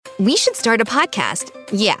we should start a podcast.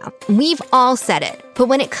 Yeah, we've all said it. But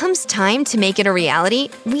when it comes time to make it a reality,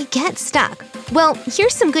 we get stuck. Well,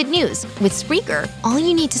 here's some good news. With Spreaker, all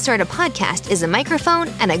you need to start a podcast is a microphone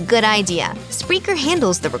and a good idea. Spreaker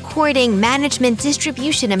handles the recording, management,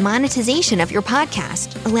 distribution, and monetization of your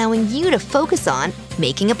podcast, allowing you to focus on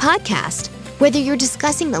making a podcast. Whether you're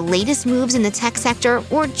discussing the latest moves in the tech sector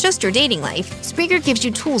or just your dating life, Spreaker gives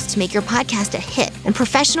you tools to make your podcast a hit and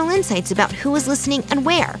professional insights about who is listening and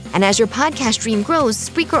where. And as your podcast dream grows,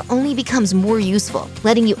 Spreaker only becomes more useful,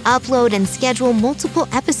 letting you upload and schedule multiple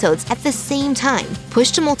episodes at the same time,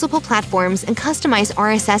 push to multiple platforms, and customize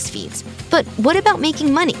RSS feeds. But what about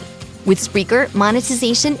making money? With Spreaker,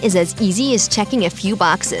 monetization is as easy as checking a few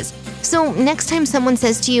boxes. So next time someone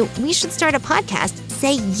says to you, we should start a podcast,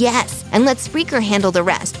 say yes, and let Spreaker handle the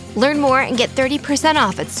rest. Learn more and get 30%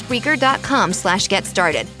 off at Spreaker.com/get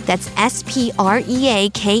started. That's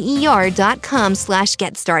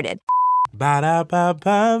SPREAKER.com/get started.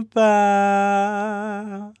 Ba-da-ba-ba-ba.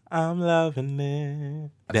 I'm loving it.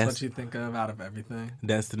 That's what you think of out of everything.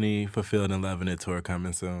 Destiny Fulfilled and Loving It tour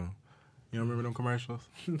coming soon. You don't remember them commercials?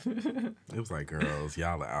 It was like, girls,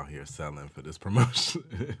 y'all are out here selling for this promotion.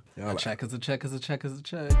 A check is a check is a check is a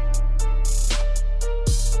check.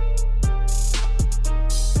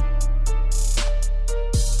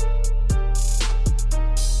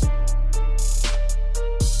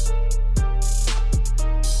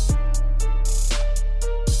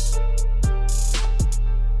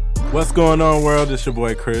 What's going on, world? It's your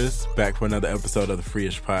boy Chris, back for another episode of the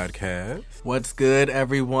Free-ish Podcast. What's good,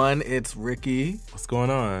 everyone? It's Ricky. What's going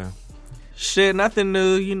on? Shit, nothing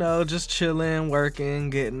new, you know, just chilling, working,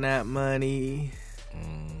 getting that money.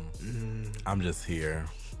 I'm just here.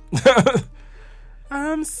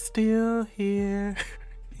 I'm still here.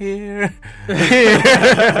 Let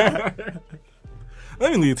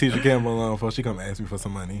me leave Tisha Campbell alone before she come ask me for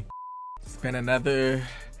some money. It's been another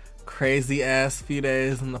crazy ass few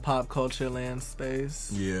days in the pop culture land space.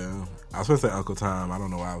 Yeah. I was supposed to say Uncle Tom. I don't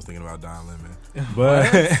know why I was thinking about Don Lemon.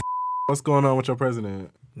 But what's going on with your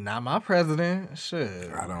president? Not my president. Shit.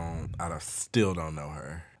 I still don't know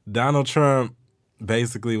her. Donald Trump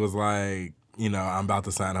basically was like, you know, I'm about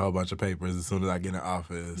to sign a whole bunch of papers as soon as I get in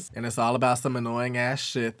office. And it's all about some annoying ass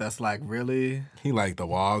shit that's like, really? He like the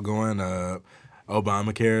wall going up.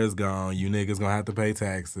 Obamacare is gone. You niggas gonna have to pay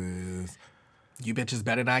taxes. You bitches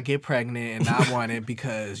better not get pregnant and not want it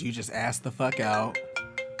because you just asked the fuck out.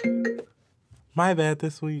 My bad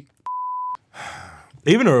this week.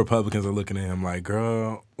 Even the Republicans are looking at him like,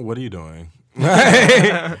 girl, what are you doing?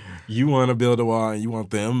 You want to build a wall and you want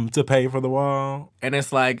them to pay for the wall? And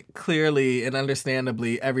it's like, clearly and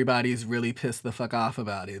understandably, everybody's really pissed the fuck off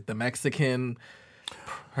about it. The Mexican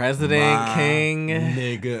president, king.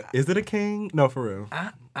 Nigga. Is it a king? No, for real. I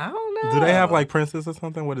don't know. Do they have like princes or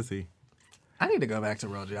something? What is he? I need to go back to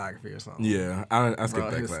world geography or something. Yeah, I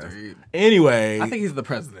skipped that history. class. Anyway. I think he's the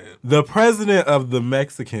president. The president of the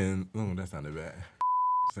Mexican... Oh, that sounded bad.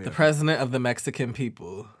 The president of the Mexican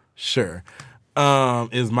people. Sure.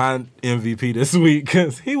 Is my MVP this week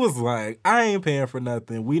because he was like, I ain't paying for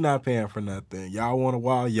nothing. We not paying for nothing. Y'all want a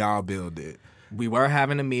wall? Y'all build it. We were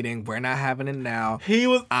having a meeting. We're not having it now.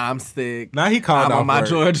 I'm sick. Now he called I'm off on my work.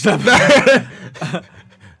 George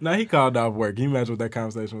Now he called off work. Can you imagine what that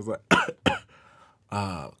conversation was like?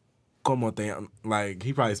 Como te... Like,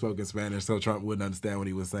 he probably spoke in Spanish so Trump wouldn't understand what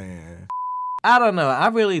he was saying. I don't know. I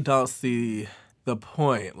really don't see the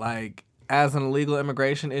point. Like, as an illegal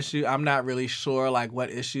immigration issue, I'm not really sure, like, what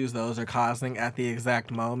issues those are causing at the exact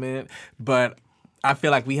moment. But I feel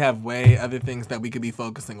like we have way other things that we could be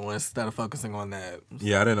focusing on instead of focusing on that.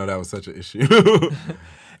 Yeah, I didn't know that was such an issue.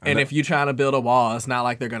 And if you're trying to build a wall, it's not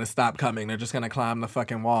like they're going to stop coming. They're just going to climb the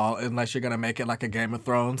fucking wall unless you're going to make it like a Game of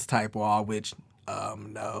Thrones type wall, which,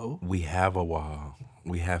 no. We have a wall.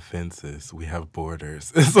 We have fences. We have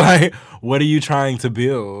borders. It's like, what are you trying to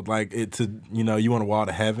build? Like, you want a wall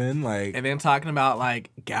to heaven? Like, and then talking about, like,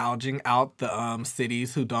 gouging out the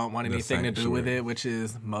cities who don't want anything to do with it, which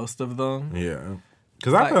is most of them. Yeah.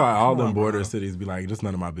 Because I feel like all them border cities be like, just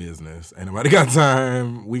none of my business. Ain't nobody got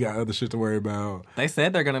time. We got other shit to worry about. They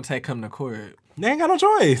said they're going to take him to court. They ain't got no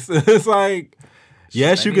choice. It's like,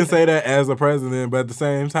 yes, you can say that as a president, but at the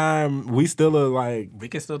same time, we still are like... We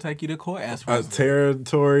can still take you to court as A president.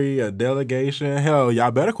 territory, a delegation. Hell, y'all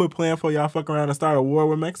better quit playing for y'all fuck around and start a war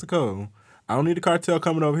with Mexico. I don't need the cartel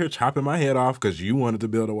coming over here chopping my head off because you wanted to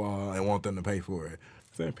build a wall and want them to pay for it.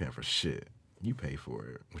 They ain't paying for shit. You pay for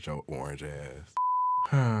it with your orange ass.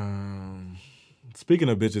 Speaking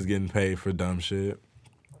of bitches getting paid for dumb shit,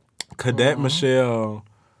 Cadet Michelle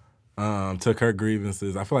took her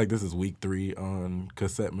grievances. I feel like this is week 3 on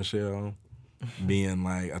Cassette Michelle. being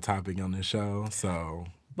like a topic on this show. So,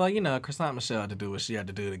 well, Christina Michelle had to do what she had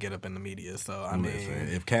to do to get up in the media. So I mean,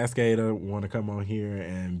 if Cascada want to come on here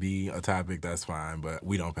and be a topic, that's fine, but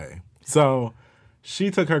we don't pay. So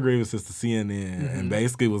she took her grievances to CNN and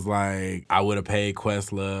basically was like, I would have paid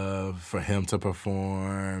Questlove for him to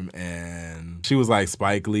perform. And she was like,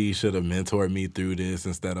 Spike Lee should have mentored me through this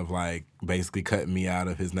instead of like basically cutting me out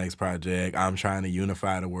of his next project. I'm trying to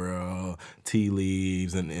unify the world, tea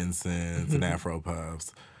leaves and incense and Afro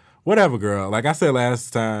puffs. Whatever, girl. Like I said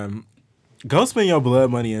last time, go spend your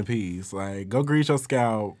blood money in peace. Like, go grease your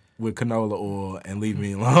scalp with canola oil and leave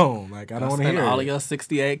me alone. Like, I don't want to hear all it. of your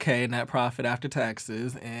 $68K net profit after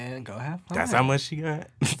taxes and go have fun. That's how much she got?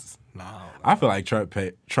 No. I feel like Trump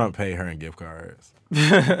paid her in gift cards.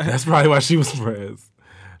 That's probably why she was pressed.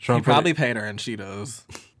 He probably paid her in Cheetos.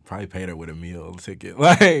 Probably paid her with a meal ticket.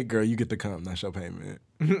 Like, girl, you get to come. That's your payment.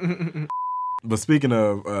 But speaking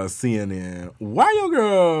of CNN, why your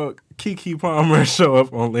girl Keke Palmer show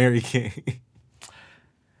up on Larry King?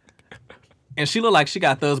 And she looked like she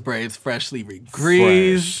got those braids freshly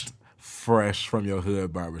re-greased. Fresh from your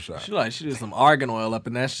hood barbershop. She did some argan oil up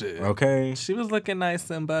in that shit. Okay. She was looking nice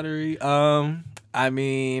and buttery. I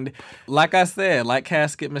mean, like I said, like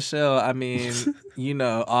Casket Michelle, I mean,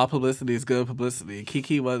 all publicity is good publicity.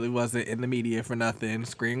 Keke wasn't in the media for nothing.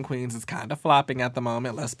 Scream Queens is kind of flopping at the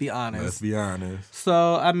moment, let's be honest.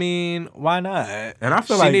 So, I mean, why not? And I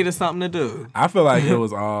feel she like needed something to do. I feel like it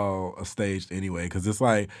was all staged anyway, because it's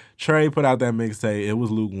like Trey put out that mixtape. It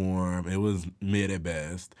was lukewarm. It was mid at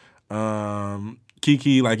best.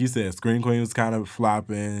 Keke, like you said, Scream Queen was kind of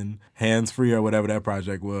flopping. Hands Free or whatever that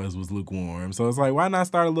project was lukewarm. So it's like, why not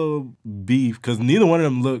start a little beef? Because neither one of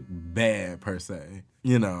them look bad per se.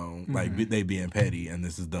 Like they being petty and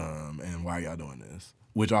this is dumb and why y'all doing this?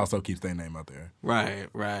 Which also keeps their name out there.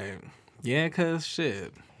 Right. Yeah, because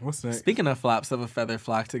shit. What's that? Speaking of flops of a feather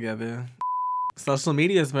flock together, social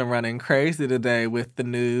media's been running crazy today with the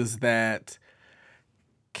news that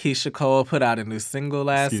Keisha Cole put out a new single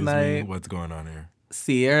last night. What's going on here?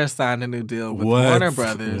 Sierra signed a new deal with Warner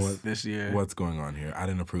Brothers this year. What's going on here? I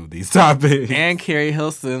didn't approve these topics. And Carrie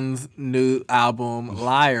Hilson's new album,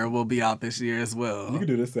 Liar, will be out this year as well. You can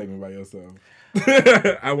do this segment by yourself.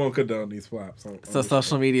 I won't condone these flops. So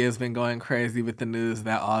social media has been going crazy with the news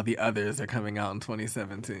that all the others are coming out in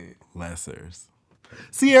 2017. Lessers.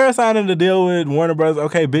 Sierra signing the deal with Warner Brothers.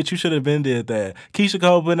 Okay, bitch, you should have been did that. Keisha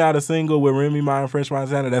Cole putting out a single with Remy Ma and French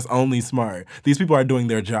Montana. That's only smart. These people are doing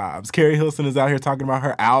their jobs. Carrie Hilson is out here talking about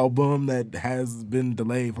her album that has been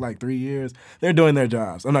delayed for like 3 years. They're doing their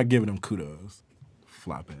jobs. I'm not giving them kudos.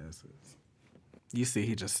 Flop asses. You see,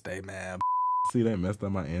 he just stay mad. See, that messed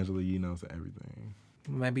up my Angela Yee notes and everything.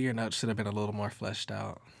 Maybe your notes should have been a little more fleshed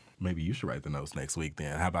out. Maybe you should write the notes next week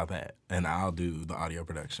then. How about that? And I'll do the audio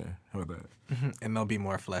production. How about that? And they'll be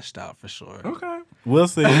more fleshed out for sure. Okay. We'll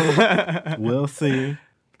see. We'll see.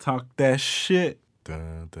 Talk that shit.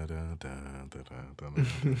 Dun, dun, dun, dun, dun, dun,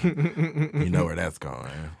 dun. You know where that's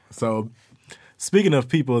going. So, speaking of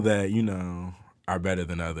people that, are better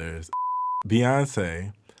than others,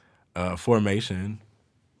 Beyonce, Formation,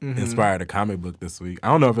 inspired a comic book this week. I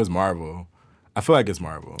don't know if it's Marvel. I feel like it's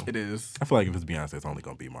Marvel. It is. I feel like if it's Beyonce, it's only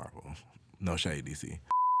going to be Marvel. No shade, DC.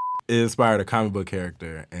 It inspired a comic book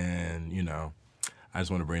character, and, I just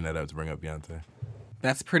want to bring that up to bring up Beyonce.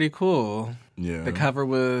 That's pretty cool. Yeah. The cover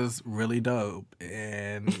was really dope,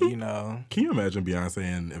 and, Can you imagine Beyonce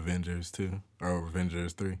in Avengers 2 or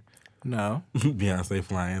Avengers 3? No. Beyonce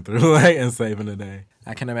flying through and saving the day.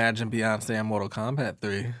 I can imagine Beyonce in Mortal Kombat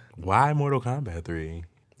 3. Why Mortal Kombat 3?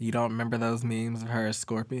 You don't remember those memes of her as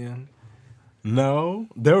Scorpion? No,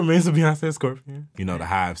 there were memes of Beyonce and Scorpion. The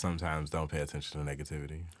Hive sometimes don't pay attention to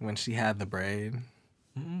negativity. When she had the braid.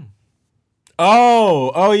 Mm-mm.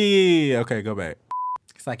 Oh, yeah. Okay, go back.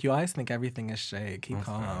 It's like, you always think everything is shade. Keep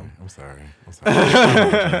calm. I'm sorry.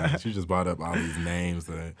 She just brought up all these names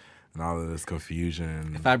and all of this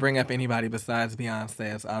confusion. If I bring up anybody besides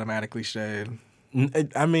Beyonce, it's automatically shade.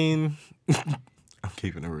 I mean, I'm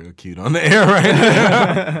keeping it real cute on the air right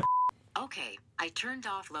now. Okay, I turned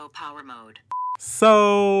off low power mode.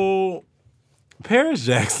 So, Paris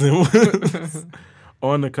Jackson was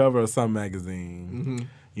on the cover of some magazine.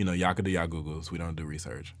 Y'all can do y'all Googles. We don't do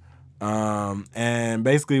research. And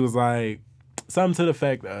basically was like something to the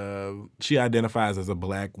effect of she identifies as a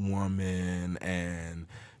black woman and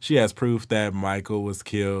she has proof that Michael was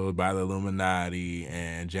killed by the Illuminati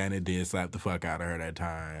and Janet did slap the fuck out of her that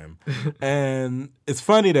time. And it's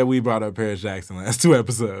funny that we brought up Paris Jackson last 2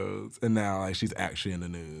 episodes and now like she's actually in the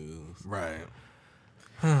news. Right.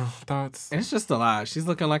 Thoughts? It's just a lot. She's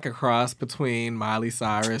looking like a cross between Miley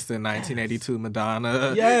Cyrus and 1982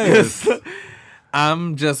 Madonna. Yes.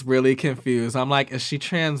 I'm just really confused. I'm like, is she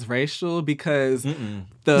transracial? Because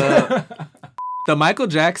the Michael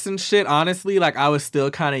Jackson shit, honestly, like I was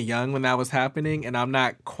still kind of young when that was happening, and I'm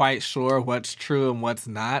not quite sure what's true and what's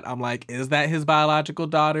not. I'm like, is that his biological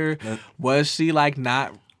daughter? Was she like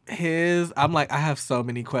not his? I'm like, I have so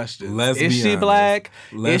many questions. Is she black?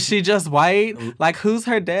 Is she just white? Like, who's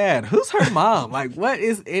her dad? Who's her mom? Like, what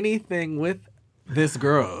is anything with this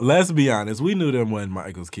girl? Let's be honest. We knew them wasn't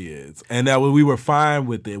Michael's kids. And that we were fine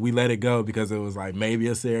with it. We let it go because it was like maybe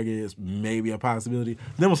a surrogate, maybe a possibility.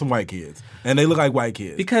 Them were some white kids. And they look like white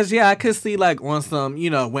kids. Because, yeah, I could see like on some,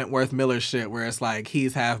 Wentworth Miller shit where it's like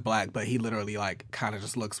he's half black, but he literally like kind of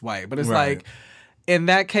just looks white. But it's like, in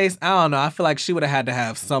that case, I don't know. I feel like she would have had to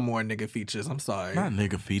have some more nigga features. I'm sorry. Not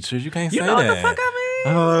nigga features. You can't say that. You know what the fuck I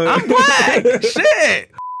mean? I'm black.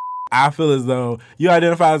 Shit. I feel as though you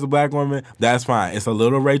identify as a black woman, that's fine. It's a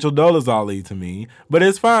little Rachel Dolezal to me, but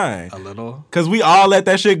it's fine. A little? Because we all let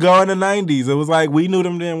that shit go in the 90s. It was like, we knew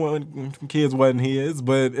them then when kids wasn't his,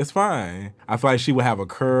 but it's fine. I feel like she would have a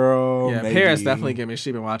curl. Yeah, maybe. Paris definitely give me,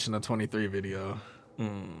 she been watching the 23 video.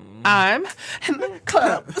 I'm in the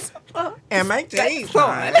clubs.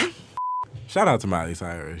 Shout out to Miley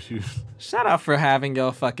Cyrus. Shout out for having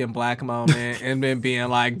your fucking black moment and then being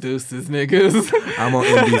like, deuces, niggas. I'm on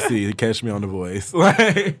NBC. Catch me on The Voice.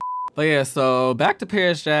 But yeah, so back to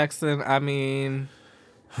Paris Jackson. I mean,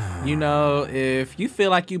 if you feel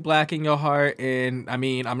like you black in your heart, and I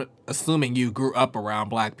mean, I'm assuming you grew up around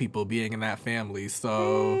black people being in that family,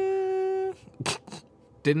 so...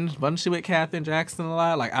 Wasn't she with Catherine Jackson a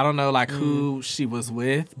lot? Like, I don't know, like, who she was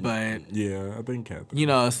with, but... Yeah, I think Catherine.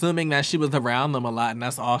 Assuming that she was around them a lot and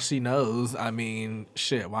that's all she knows, I mean,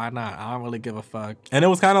 shit, why not? I don't really give a fuck. And it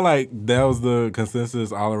was kind of like, that was the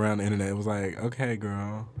consensus all around the internet. It was like, okay,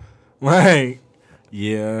 girl. Like,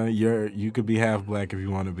 yeah, you could be half black if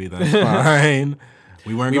you want to be. That's fine.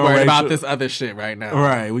 We weren't worried about this other shit right now.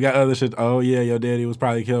 Right, we got other shit. Oh, yeah, your daddy was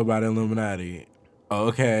probably killed by the Illuminati.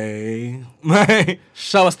 Okay.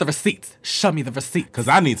 Show us the receipts. Show me the receipts. Because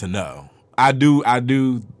I need to know. I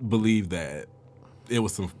do believe that it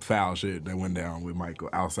was some foul shit that went down with Michael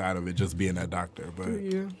outside of it just being that doctor. But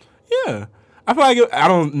yeah. I feel like I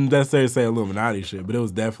don't necessarily say Illuminati shit, but it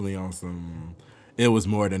was definitely on some... It was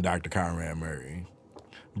more than Dr. Conrad Murray.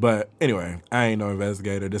 But anyway, I ain't no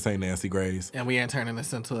investigator. This ain't Nancy Grace. And we ain't turning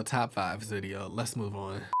this into a top 5 video. Let's move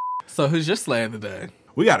on. So who's your slay of the day?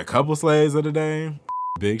 We got a couple slays of the day.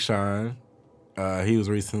 Big Sean. He was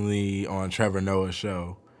recently on Trevor Noah's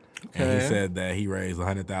show. Okay. And he said that he raised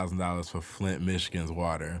 $100,000 for Flint, Michigan's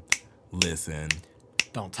water. Listen.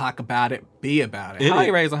 Don't talk about it. Be about it. How did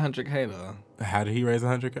he raise $100K though? How did he raise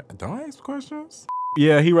 $100K? Don't ask questions.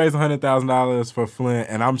 Yeah, he raised $100,000 for Flint.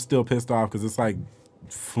 And I'm still pissed off because it's like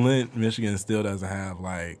Flint, Michigan still doesn't have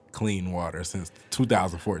like clean water since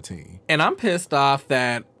 2014. And I'm pissed off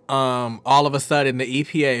that all of a sudden the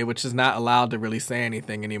EPA, which is not allowed to really say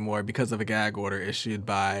anything anymore because of a gag order issued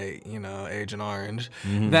by, Agent Orange,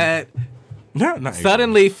 that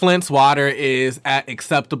suddenly Flint's water is at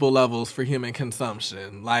acceptable levels for human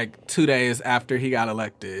consumption, like 2 days after he got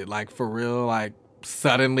elected. Like, for real, like,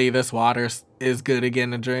 suddenly this water is good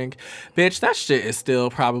again to drink. Bitch, that shit is still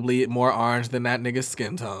probably more orange than that nigga's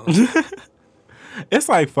skin tone. It's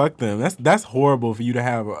like, fuck them. That's horrible for you to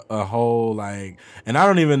have a whole, like, and I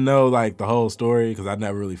don't even know, like, the whole story because I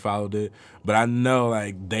never really followed it, but I know,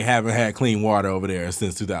 like, they haven't had clean water over there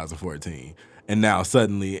since 2014. And now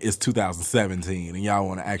suddenly it's 2017 and y'all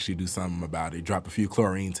want to actually do something about it. Drop a few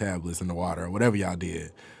chlorine tablets in the water or whatever y'all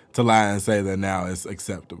did to lie and say that now it's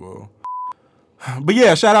acceptable. But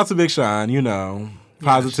yeah, shout out to Big Sean,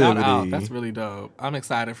 positivity. Shout out. That's really dope. I'm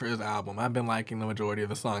excited for his album. I've been liking the majority of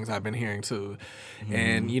the songs I've been hearing too.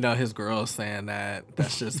 And, his girl's saying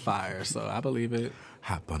that's just fire. So I believe it.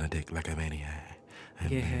 Hop on a dick like a maniac.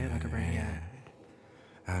 Get head like a maniac.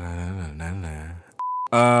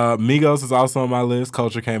 Migos is also on my list.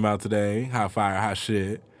 Culture came out today. Hot fire, hot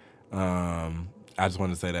shit. I just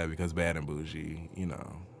wanted to say that because Bad and Bougie,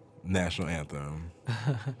 national anthem.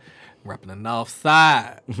 Repping the North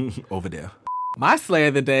Side. Over there. My slay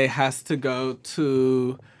of the day has to go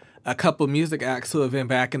to a couple music acts who have been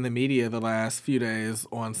back in the media the last few days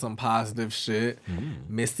on some positive shit.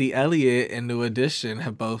 Missy Elliott and New Edition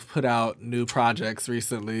have both put out new projects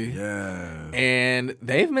recently. Yeah. And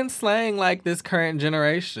they've been slaying like this current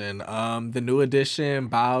generation. The New Edition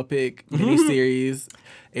biopic miniseries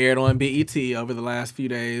aired on BET over the last few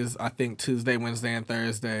days, I think Tuesday, Wednesday, and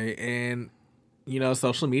Thursday. And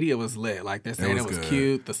social media was lit. Like, they're saying it was good.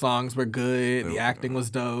 cute, the songs were good, the acting was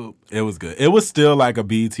dope. It was good. It was still like a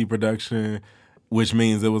BET production, which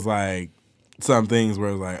means it was like some things where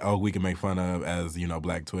it was like, oh, we can make fun of as,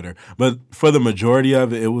 Black Twitter. But for the majority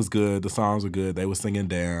of it, it was good. The songs were good. They were singing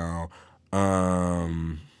down.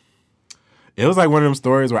 It was like one of them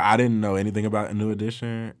stories where I didn't know anything about a New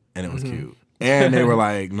Edition, and it was cute. And they were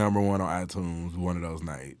like number 1 on iTunes one of those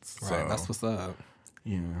nights. Right, so, that's what's up.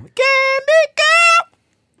 yeah. Candy girl,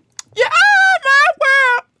 you're all my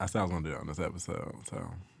world. I said I was gonna do it on this episode,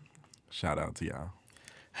 so shout out to y'all.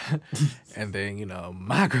 And then,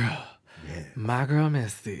 my girl. Yeah. My girl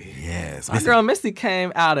Missy. Yes. My girl Missy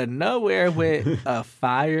came out of nowhere with a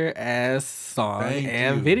fire-ass song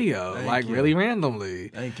and video. Thank you. Really randomly.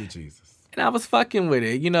 Thank you, Jesus. And I was fucking with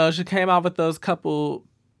it. She came out with those couple,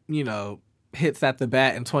 hits at the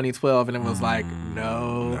bat in 2012, and it was like,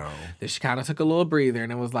 no. Then she kind of took a little breather,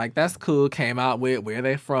 and it was like, that's cool. Came out with Where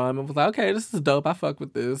They From. It was like, okay, this is dope. I fuck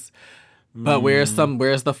with this. But where's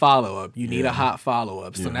the follow-up? You need a hot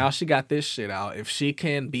follow-up. So now she got this shit out. If she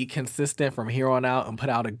can be consistent from here on out and put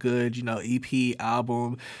out a good, EP,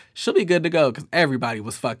 album, she'll be good to go, because everybody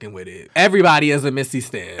was fucking with it. Everybody is a Missy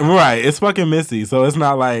stan. Right. It's fucking Missy. So it's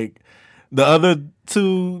not like the other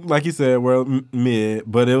two, like you said, were mid,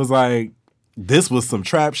 but it was like, this was some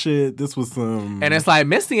trap shit. This was some... And it's like,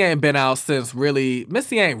 Missy ain't been out since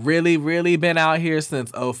Missy ain't really been out here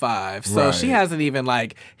since 2005. So she hasn't even,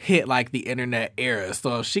 hit, the internet era.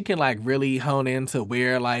 So if she can, really hone into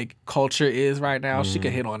where, culture is right now, she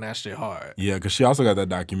can hit on that shit hard. Yeah, because she also got that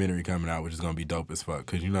documentary coming out, which is going to be dope as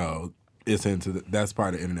fuck. Because, it's that's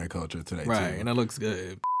part of internet culture today, right, too. and it looks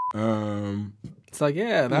good. So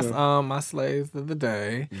yeah, that's my slaves of the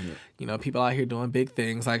day. Yeah. People out here doing big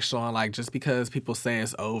things, showing just because people say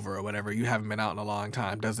it's over or whatever, you haven't been out in a long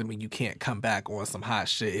time, doesn't mean you can't come back on some hot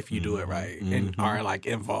shit if you do it right and are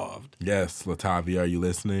involved. Yes, Latavia, are you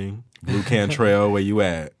listening? Blue Cantrell, where you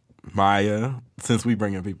at? Maya, since we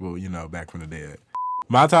bringing people, back from the dead.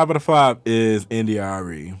 My top of the flop is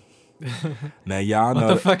India.Arie. Now y'all know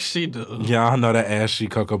what the fuck she do? Y'all know that Ashy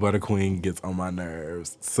Cocoa Butter Queen gets on my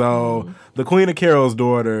nerves. So the Queen of Carol's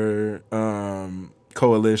Daughter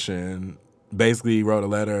coalition basically wrote a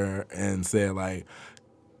letter and said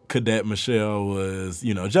Cadet Michelle was,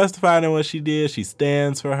 justified in what she did. She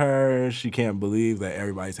stands for her. She can't believe that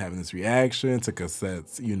everybody's having this reaction to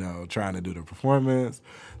cassettes, trying to do the performance.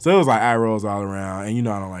 So it was eye rolls all around. And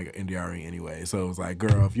I don't like India.Arie anyway. So it was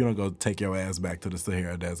girl, if you don't go take your ass back to the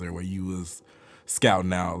Sahara Desert where you was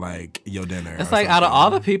scouting out your dinner. It's out of all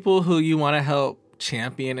the people who you want to help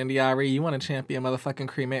champion India.Arie, you want to champion motherfucking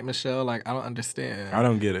Cremate Michelle? I don't understand. I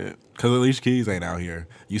don't get it. Because Alicia Keys ain't out here.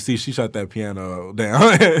 You see, she shut that piano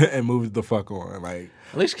down and moved the fuck on.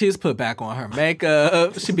 Alicia Keys put back on her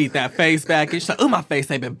makeup. She beat that face back. And she's like, my face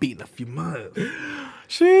ain't been beaten a few months.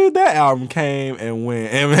 That album came and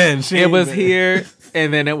went. And man, it was here,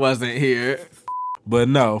 and then it wasn't here. But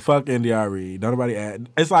no, fuck India.Arie. Nobody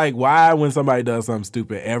it's why when somebody does something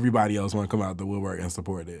stupid, everybody else want to come out the woodwork and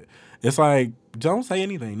support it. It's don't say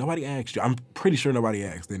anything. Nobody asked you. I'm pretty sure nobody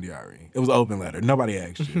asked India.Arie. It was an open letter. Nobody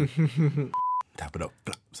asked you. Top it up,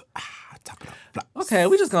 flops. Top it up, flops. Okay,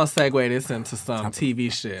 we just gonna segue this into some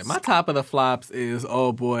TV shit. My top of the flops is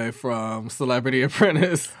old boy from Celebrity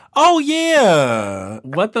Apprentice. Oh, yeah.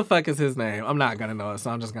 What the fuck is his name? I'm not gonna know it, so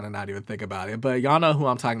I'm just gonna not even think about it. But y'all know who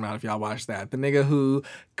I'm talking about if y'all watch that. The nigga who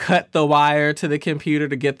cut the wire to the computer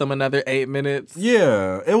to get them another 8 minutes.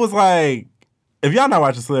 Yeah, it was if y'all not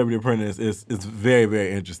watching Celebrity Apprentice, it's very,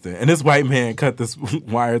 very interesting. And this white man cut this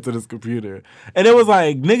wire to this computer. And it was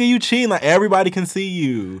nigga, you cheating. Everybody can see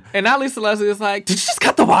you. And now Lisa Leslie is did you just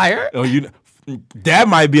cut the wire? Oh, that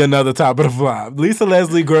might be another top of the flop. Lisa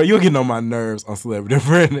Leslie, girl, you're getting on my nerves on Celebrity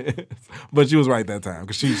Apprentice. But she was right that time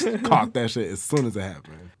because she caught that shit as soon as it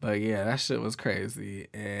happened. But yeah, that shit was crazy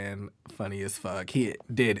and funny as fuck. He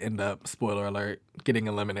did end up, spoiler alert, getting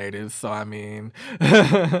eliminated. So, I mean...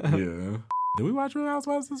 Yeah. Did we watch Real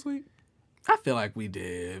Housewives this week? I feel like we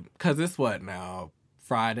did. Because it's what now?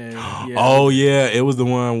 Friday? Yeah. Oh, yeah. It was the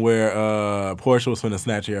one where Portia was finna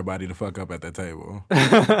snatch everybody the fuck up at that table.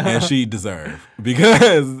 And she deserved.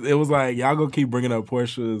 Because it was y'all gonna keep bringing up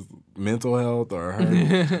Portia's mental health or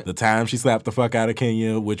the time she slapped the fuck out of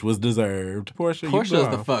Kenya, which was deserved. Portia was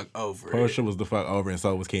the fuck over it. Portia was the fuck over, and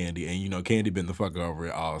so was Candy. And, Candy been the fuck over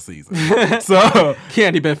it all season. So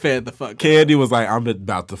Candy been fed the fuck Candy was I'm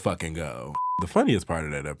about to fucking go. The funniest part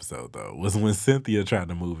of that episode, though, was when Cynthia tried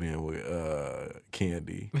to move in with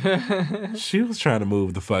Candy. She was trying to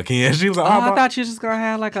move the fuck in. She was like, I thought you was just gonna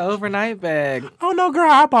have like an overnight bag. Oh no,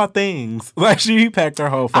 girl, I bought things. Like she packed her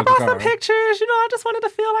whole fucking I bought car. some pictures. I just wanted to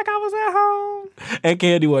feel like I was at home. And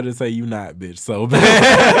Candy wanted to say, you not, bitch, so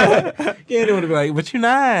bad. Candy would be like, but you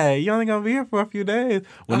not. You only gonna be here for a few days.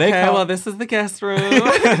 Well, this is the guest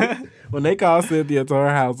room. When they called Cynthia to her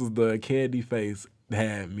house, was the Candy face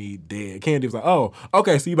had me dead. Candy was like, oh,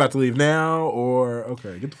 okay, so you about to leave now? Or,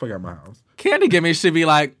 okay, get the fuck out of my house. Candy Gimme should be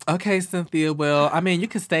like, okay, Cynthia, well, I mean, you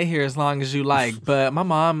can stay here as long as you like, but my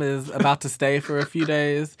mom is about to stay for a few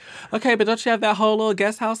days. Okay, but don't you have that whole little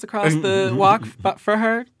guest house across the walk for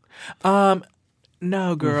her?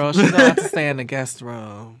 No, girl, she's gonna have to stay in the guest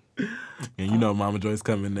room. And you know Mama Joyce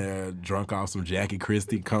come in there drunk off some Jackie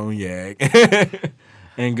Christie cognac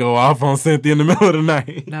and go off on Cynthia in the middle of the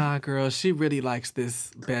night. Nah, girl, she really likes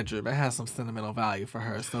this bedroom. It has some sentimental value for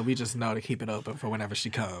her, so we just know to keep it open for whenever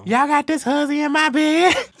she comes. Y'all got this hussy in my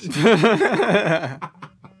bed.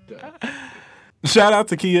 Shout out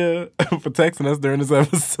to Kia for texting us during this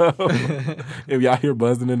episode. If y'all hear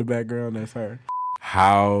buzzing in the background, that's her.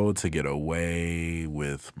 How to get away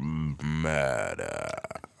with murder.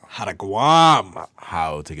 How to Guam.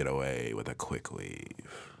 How to get away with a quick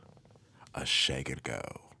leave. A shake and go.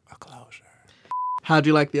 A closure. How'd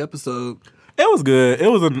you like the episode? It was good. It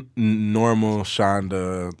was a normal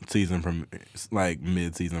Shonda season premiere, like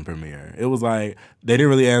mid-season premiere. It was like they didn't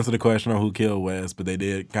really answer the question on who killed Wes, but they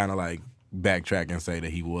did kind of like backtrack and say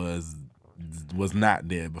that he was not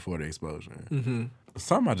dead before the explosion. Mm-hmm.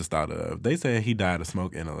 Something I just thought of. They said he died of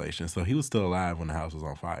smoke inhalation, so he was still alive when the house was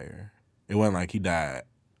on fire. It wasn't like he died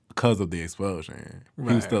because of the explosion.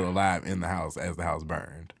 Right. He was still alive in the house as the house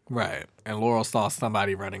burned. Right. And Laurel saw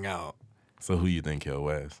somebody running out. So who you think killed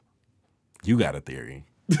Wes? You got a theory.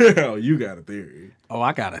 You got a theory. Oh,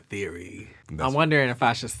 I got a theory. I'm wondering if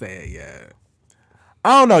I should say it yet.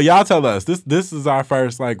 I don't know. Y'all tell us. This is our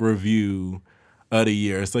first like review of the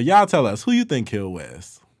year. So y'all tell us who you think killed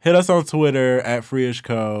Wes. Hit us on Twitter at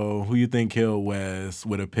FreishCo. Who you think killed Wes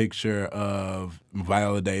with a picture of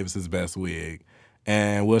Viola Davis's best wig.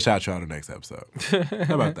 And we'll shout you out the next episode.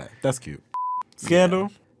 How about that? That's cute. Scandal? Yeah.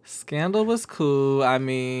 Scandal was cool. I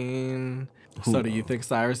mean, so do you think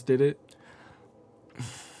Cyrus did it?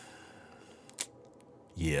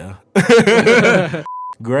 Yeah.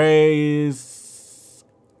 Grey's.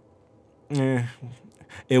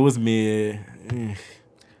 It was mid.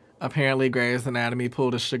 Apparently, Grey's Anatomy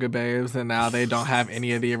pulled a Sugar Babes, and now they don't have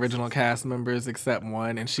any of the original cast members except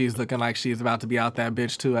one, and she's looking like she's about to be out that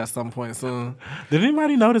bitch too at some point soon. Did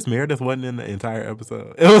anybody notice Meredith wasn't in the entire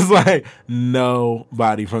episode? It was like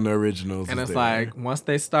nobody from the originals. And it's there. like, once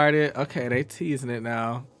they started, okay, they teasing it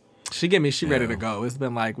now. She ready to go. It's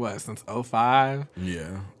been like, what, since 2005?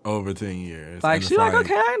 Yeah, over 10 years. Like, she's like,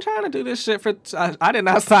 okay, I ain't trying to do this shit for... I did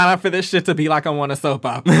not sign up for this shit to be like I want a soap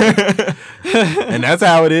opera. And that's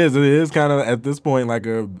how it is. It is kind of, at this point, like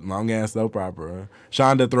a long-ass soap opera.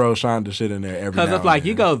 Shonda throws Shonda shit in there every now and then. Because if, like,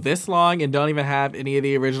 you go this long and don't even have any of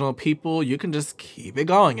the original people, you can just keep it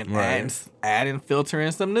going and add and filter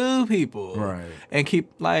in some new people. Right. And keep,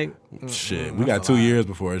 like... Shit, we got 2 years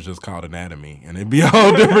before it's just called Anatomy, and it'd be a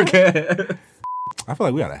whole different cast. I feel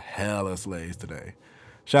like we got a hell of slaves today.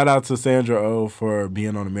 Shout out to Sandra Oh for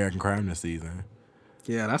being on American Crime this season.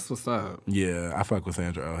 Yeah, that's what's up. Yeah, I fuck with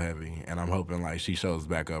Sandra Oh heavy, and I'm hoping like she shows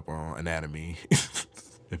back up on Anatomy, if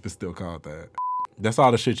it's still called that. That's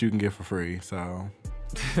all the shit you can get for free, so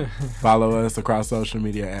follow us across social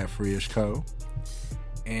media at FreishCo.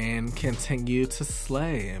 And continue to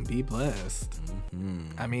slay and be blessed.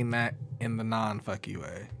 Mm-hmm. I mean that in the non-fucky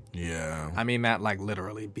way. Yeah. I mean that like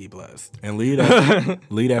literally be blessed. And leave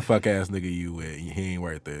that fuck ass nigga you with. He ain't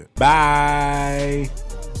worth it. Bye.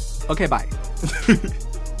 Okay, bye.